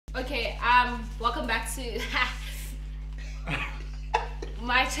Okay, welcome back to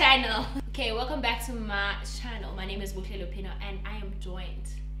my channel. Okay, welcome back to my channel. My name is Buhle Lupindo and I am joined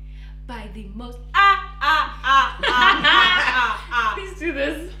by the most please do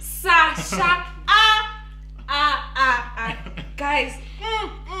this. Sasha guys.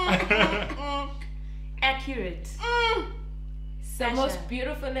 Accurate. The most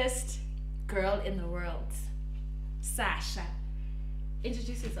beautifulest girl in the world. Sasha.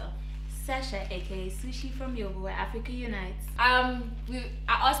 Introduce yourself. Sasha, aka Sushi from Yobo, where Africa unites. I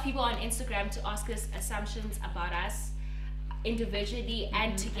asked people on Instagram to ask us assumptions about us individually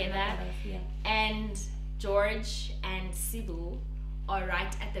and together. And George and Sibu are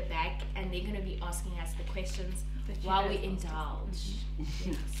right at the back, and they're gonna be asking us the questions while we indulge.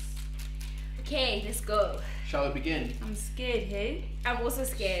 Yes. Okay, let's go. Shall we begin? I'm scared, hey? I'm also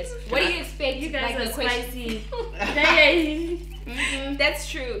scared. What do you expect? You guys like are the spicy. That's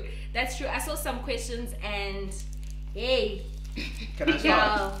true. That's true. I saw some questions and hey, Can I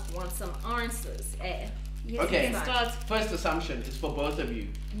start? y'all want some answers. Yes, Okay. you can start. First assumption is for both of you.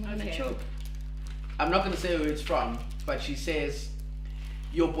 I'm gonna Okay. choke. I'm not going to say who it's from, but she says,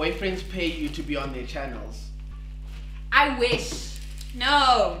 your boyfriends pay you to be on their channels. I wish.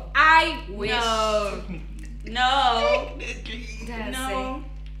 No. I wish. No. No. Gotta No.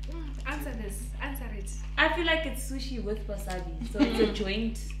 say. Answer this. Answer it. I feel like it's sushi with wasabi. So it's a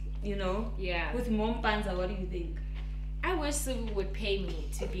joint, you know? Yeah. With mom panza, what do you think? I wish Sibu would pay me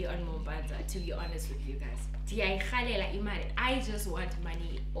to be on Mombanza, to be honest with you guys. I just want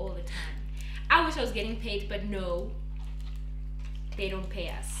money all the time. I wish I was getting paid, but no. They don't pay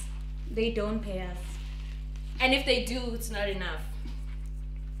us. They don't pay us. And if they do, it's not enough.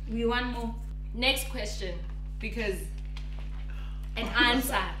 We want more. Next question, because an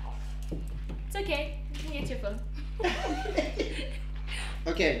answer. It's okay. You can get your phone.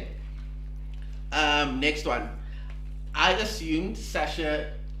 Okay. Next one. I assumed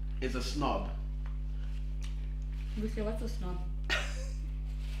Sasha is a snob. We say, what's a snob?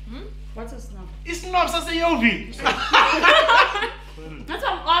 What's a snob? It's not Sasayobi. That's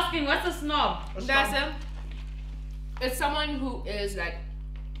what I'm asking. What's a snob? It's someone who is like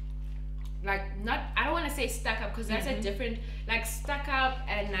not, I don't want to say stuck up because that's a different, like stuck up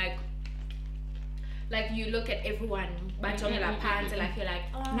and like you look at everyone but on your pants and like you're like,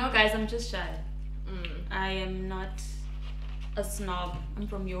 oh No, guys, I'm just shy. I am not a snob. I'm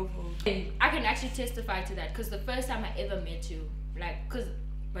from Yovo. I can actually testify to that because the first time I ever met you,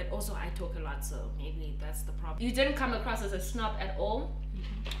 but also I talk a lot, so maybe that's the problem. You didn't come across as a snob at all,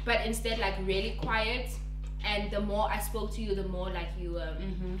 but instead like really quiet. And the more I spoke to you, the more like you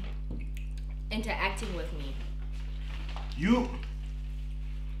interacting with me. You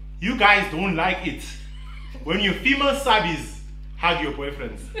guys don't like it when your female subbies hug your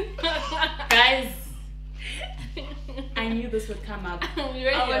boyfriends. Guys, I knew this would come up. Really?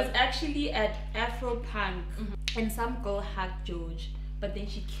 I was actually at Afro Punk and some girl hugged George, but then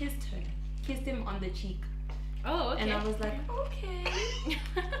she kissed him on the cheek. Oh, okay. And I was like, okay.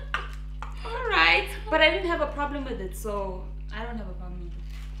 Alright. But I didn't have a problem with it, so I don't have a problem with it.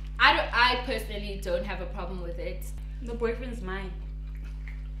 I personally don't have a problem with it. The boyfriend's mine.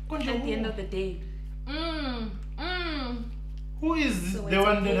 At the end of the day. Who is So the it's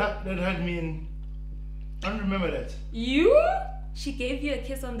one okay. that hugged me in? I don't remember that. You? She gave you a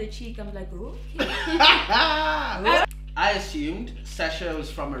kiss on the cheek. I'm like, okay. I assumed Sasha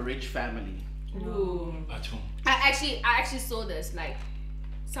was from a rich family. Ooh. I actually saw this. Like,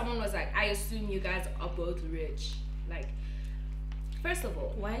 someone was like, I assume you guys are both rich. Like, first of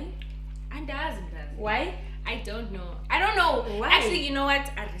all, Why? and doesn't. Why? I don't know. I don't know. Why? Actually, you know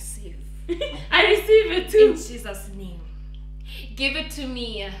what? I receive. I receive it In too. Jesus' name. Give it to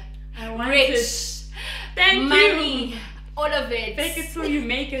me. I want Rich. it. Thank Money. you. All of it. Fake it till you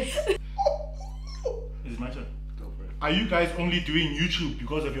make it. It's my turn. Go for it. Are you guys only doing YouTube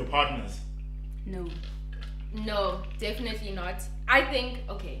because of your partners? No. No, definitely not. I think,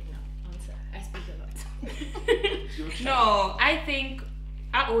 okay, no, answer. I speak a lot. No, I think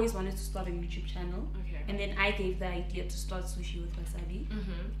I always wanted to start a YouTube channel. Okay. And then I gave the idea to start Sushi with Wasabi.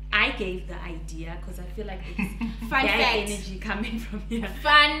 I gave the idea because I feel like it's Fun bad fact. energy coming from here.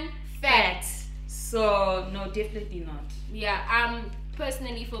 Fun fact. So no, definitely not. Yeah,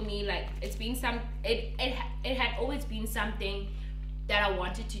 personally for me, like it's been it had always been something that I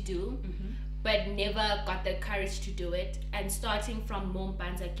wanted to do, but never got the courage to do it. And starting from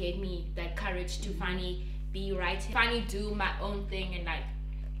Mombanza gave me that courage to finally be writing, finally do my own thing and like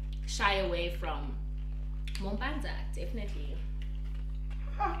shy away from Mombanza, definitely.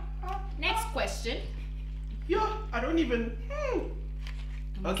 Next question. Yeah, I don't even.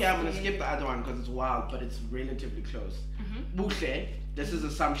 Okay, I'm gonna skip the other one because it's wild, but it's relatively close. Buhle, this is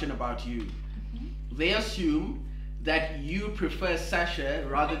assumption about you. They assume that you prefer Sasha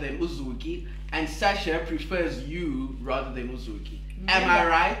rather than Uzuki, and Sasha prefers you rather than Uzuki. Am I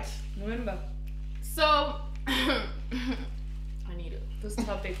right? Remember. So, I need it. This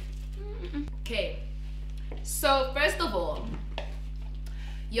topic. Okay. So, first of all,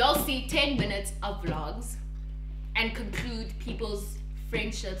 y'all see 10 minutes of vlogs and conclude people's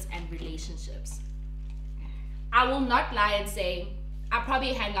friendships and relationships. I will not lie and say I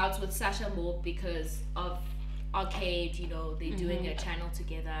probably hang out with Sasha more because of Arcade, you know, they're doing a channel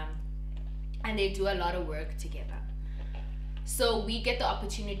together and they do a lot of work together. So we get the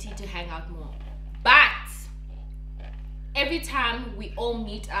opportunity to hang out more. But every time we all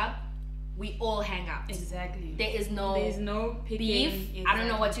meet up, we all hang out. Exactly. There's no picking. beef. Exactly. I don't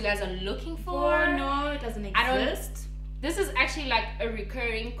know what you guys are looking for. No, it doesn't exist. This is actually like a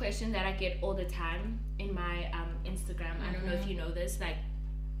recurring question that I get all the time in my Instagram. I don't know if you know this. Like,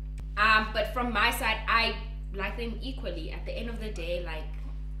 but from my side, I like them equally. At the end of the day, like,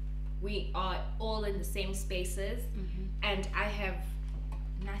 we are all in the same spaces, and I have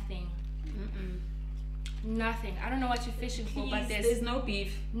nothing. Nothing. I don't know what you're fishing for, but there's no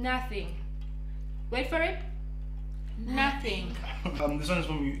beef. Nothing. Wait for it. Nothing. This one is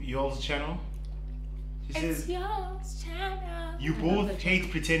from y'all's channel. She It's says, yours, channel. you both hate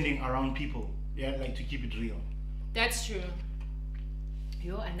pretending around people. Yeah, like to keep it real. That's true.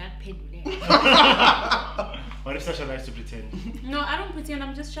 Yo, I'm not paid. What if Sasha likes to pretend? No, I don't pretend.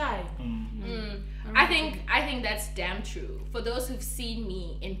 I'm just shy. I think that's damn true. For those who've seen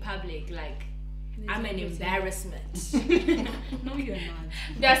me in public, like, I'm an embarrassment. No, you're not.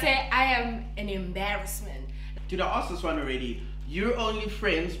 They say I am an embarrassment. Did I ask this one already? You're only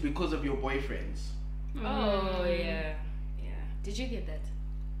friends because of your boyfriends. Oh yeah. Did you get that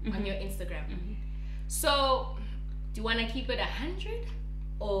on your Instagram? So, do you want to keep it 100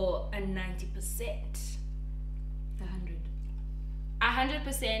 or a 90%?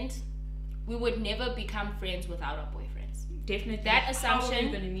 100%. We would never become friends without our boyfriends. Definitely. That How assumption. are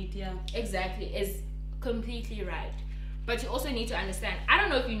we gonna meet? Yeah. Exactly, is completely right. But you also need to understand, I don't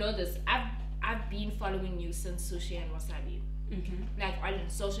know if you know this, I've been following you since Sushi and Wasabi. Like on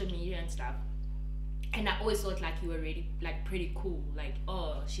social media and stuff. And I always thought like you were really like pretty cool. Like,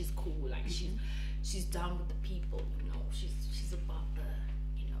 oh, she's cool, like she's down with the people, you know, she's about the,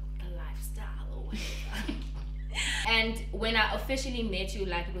 you know, the lifestyle or whatever. And when I officially met you,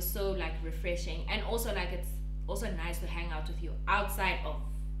 like, it was so like refreshing, and also like it's also nice to hang out with you outside of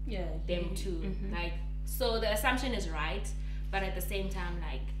them too. Like, so the assumption is right, but at the same time,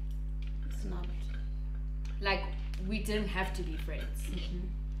 like, It's not. like, we didn't have to be friends.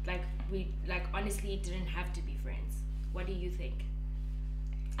 Like, we like honestly didn't have to be friends. What do you think?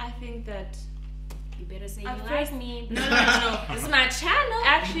 I think that You better say At you first- like me. no. This is my channel.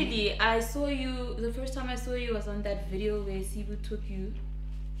 Actually, I saw you. The first time I saw you was on that video where Sibu took you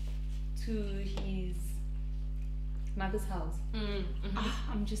to his mother's house.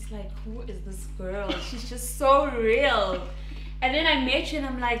 I'm just like, who is this girl? She's just so real. And then I met you and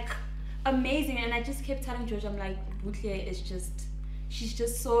I'm like, amazing. And I just kept telling George, I'm like, Buhle is just, she's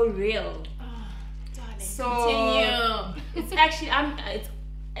just so real. Darling, So continue. it's actually,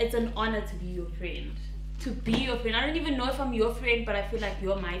 it's an honor to be your friend. To be your friend. I don't even know if I'm your friend, but I feel like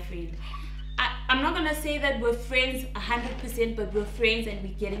you're my friend. I'm not gonna say that we're friends 100%, but we're friends and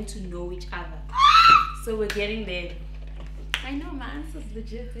we're getting to know each other. So we're getting there. I know my answer's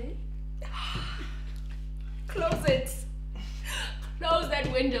legit, eh? Close it. Close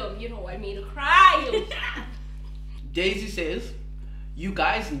that window. You don't want me to cry. Daisy says, you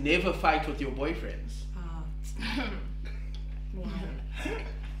guys never fight with your boyfriends.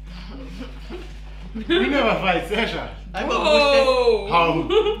 We never fight, Sasha. I'm a Buhle. How?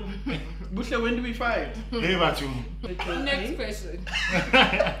 Buhle, when do we fight? Hey, Batu. Next question.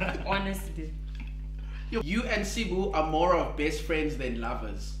 Honestly. You and Sibu are more of best friends than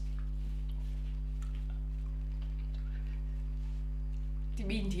lovers. Do you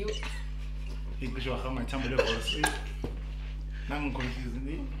mean you? I'm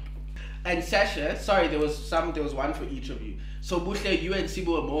confused. And Sasha, sorry, there was one for each of you. So Buhle, you and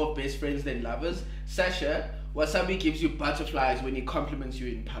Sibu are more of best friends than lovers. Sasha, Wasabi gives you butterflies when he compliments you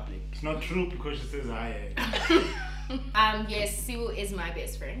in public. It's not true because she says hi. Yes, Siwu is my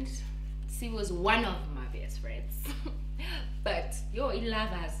best friend. Siwu is one of my best friends. But he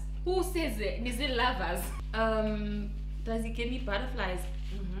loves us. Who says it? Is it lovers? Does he give me butterflies?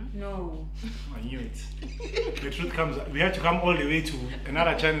 No. I knew it. The truth comes. We had to come all the way to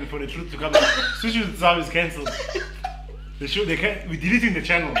another channel for the truth to come. Sushi itself is cancelled. We're deleting the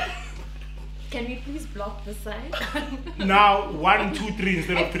channel. Can we please block the side? Now 1, 2, 3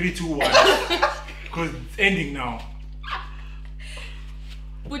 instead of 3, 2, 1. Because it's ending now.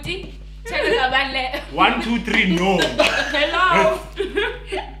 Puti, channel kabale. 1, 2, 3, no. Hello.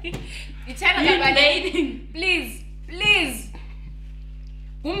 The channel kabale. Please.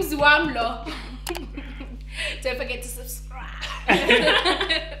 Umzi wam lo. Don't forget to subscribe.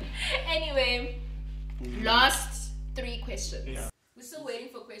 Anyway, last 3 questions. Yeah. We're still waiting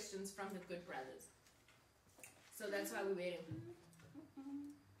for questions from the good brothers. So that's why we're waiting.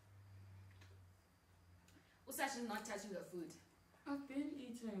 Usash is not touching her food. I've been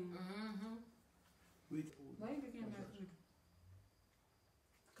eating. Wait, Why are you looking at my food?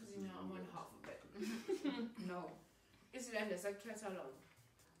 Because you know I'm on half of it. No. It's like how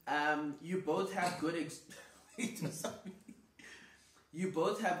long? you both have good you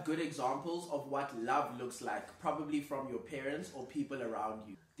both have good examples of what love looks like, probably from your parents or people around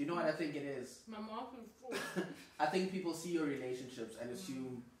you. Do you know what I think it is? My mouth is full. I think people see your relationships and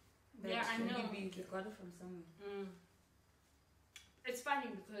assume. Yeah, I know. You got it from somewhere. It's funny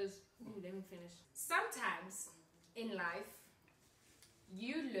because let me finish. Sometimes in life,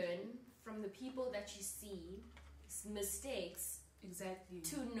 you learn from the people that you see mistakes Exactly.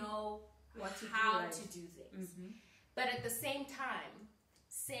 to know What to do how right. to do things. But at the same time,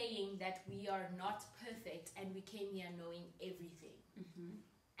 saying that we are not perfect and we came here knowing everything.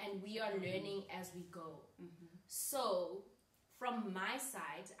 And we are learning as we go. So, from my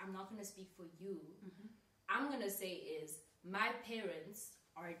side, I'm not going to speak for you. I'm going to say is, my parents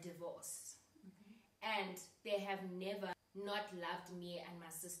are divorced. And they have never not loved me and my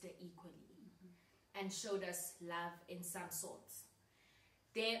sister equally. And showed us love in some sorts.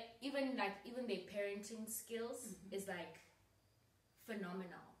 They even their parenting skills is like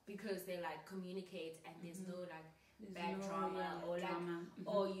phenomenal because they like communicate and there's no like bad drama or like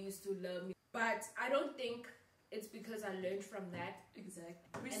oh you used to love me. But I don't think it's because I learned from that.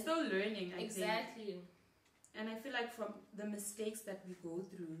 Exactly. We're still learning. I Exactly. think. And I feel like from the mistakes that we go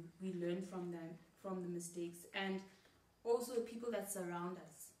through, we learn from them, from the mistakes, and also people that surround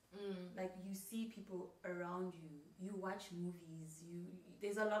us. Like you see people around you, you watch movies,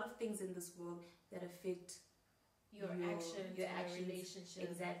 there's a lot of things in this world that affect Your actions, your relationship.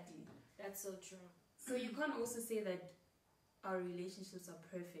 Exactly. That's so true. So you can't also say that our relationships are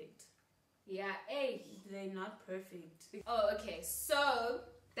perfect. Yeah, hey. They're not perfect. Oh, okay. So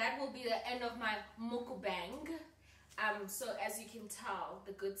that will be the end of my mukbang. So as you can tell,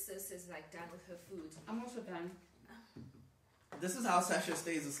 the good sis is like done with her food. I'm also done. This is how Sasha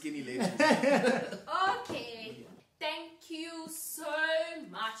stays a skinny lady. Okay. Thank you so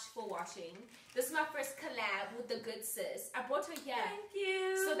much for watching. This is my first collab with the good sis. I brought her here. Thank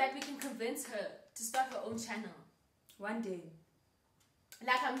you. So that we can convince her to start her own channel. One day.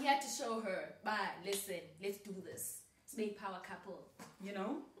 Like I'm here to show her. But listen, let's do this. Let's make power couple. You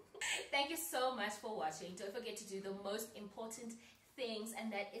know? Thank you so much for watching. Don't forget to do the most important things,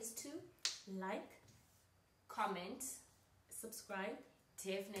 and that is to Like, comment, subscribe.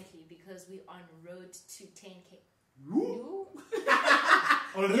 definitely, because we're on road to 10K. Woo.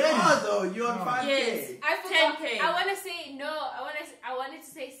 Already? Yeah, though, you're on 5K. Yes. I forgot. 10K. I want to say no. I wanted to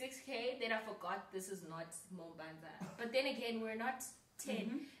say 6K. Then I forgot this is not Mombasa. But then again, we're not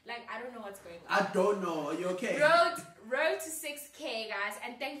 10. Like I don't know what's going on. I don't know. Are you okay? Road to 6K, guys,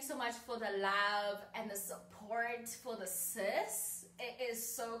 and thank you so much for the love and the support for the sis. It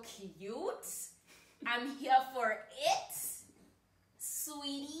is so cute. I'm here for it,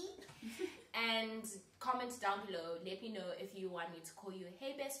 sweetie. And comment down below. Let me know if you want me to call you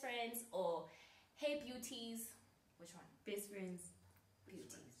Hey Best Friends or Hey Beauties. Which one? Best friends.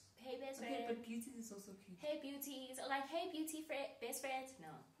 Beauties. Hey Best Friends. Okay, but beauty is also cute. Hey Beauties. Or like Hey Beauty Best Friends. No.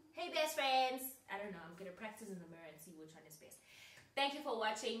 Hey Best Friends. I don't know. I'm going to practice in the mirror and see which one is best. Thank you for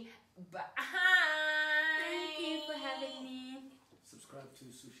watching. Bye. Thank you for having me. Subscribe to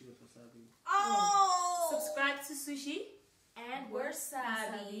Sushi with Wasabi. Oh! Subscribe to Sushi. And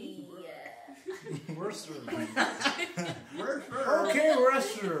wasabi. We're served. Okay. Okay, we're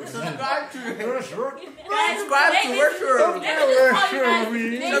served. Subscribe to We're served. Subscribe to Worship.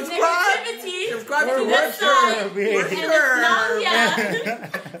 Subscribe to Worship.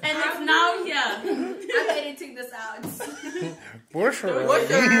 And it's now here. I'm editing this out. We're served.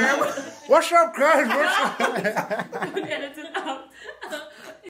 Worship. What's up, guys? What's up? Edit it out.